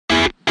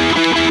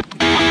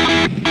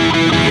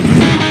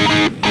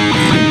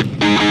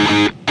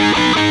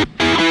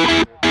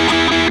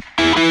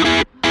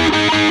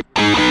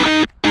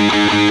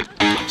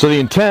So the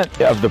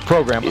intent of the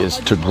program is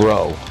to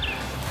grow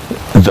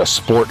the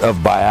sport of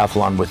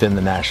biathlon within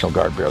the National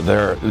Guard Bureau.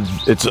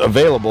 It's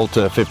available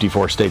to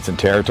 54 states and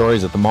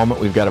territories. At the moment,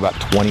 we've got about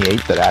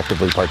 28 that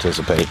actively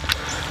participate.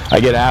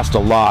 I get asked a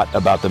lot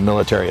about the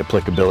military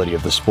applicability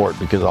of the sport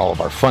because all of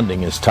our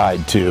funding is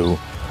tied to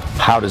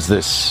how does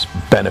this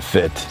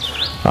benefit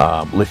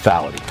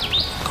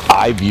lethality.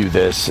 I view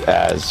this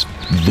as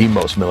the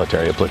most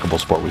military applicable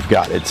sport we've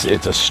got. It's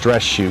a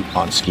stress shoot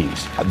on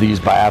skis. These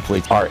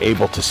biathletes are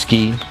able to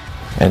ski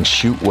and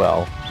shoot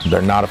well.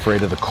 They're not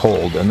afraid of the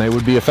cold, and they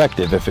would be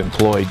effective if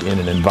employed in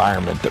an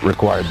environment that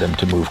required them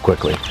to move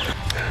quickly.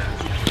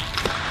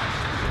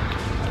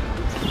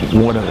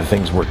 One of the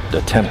things we're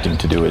attempting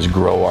to do is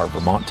grow our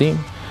Vermont team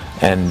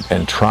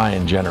and try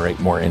and generate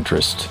more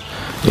interest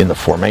in the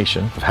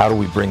formation. How do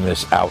we bring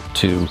this out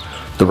to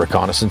the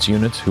reconnaissance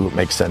units who it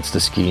makes sense to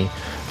ski,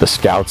 the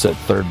scouts at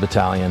 3rd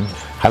Battalion?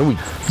 How do we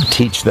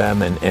teach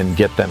them and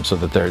get them so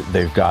that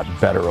they've got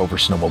better over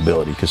snow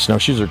mobility? Because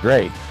snowshoes are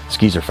great,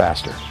 skis are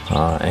faster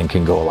and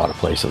can go a lot of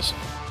places.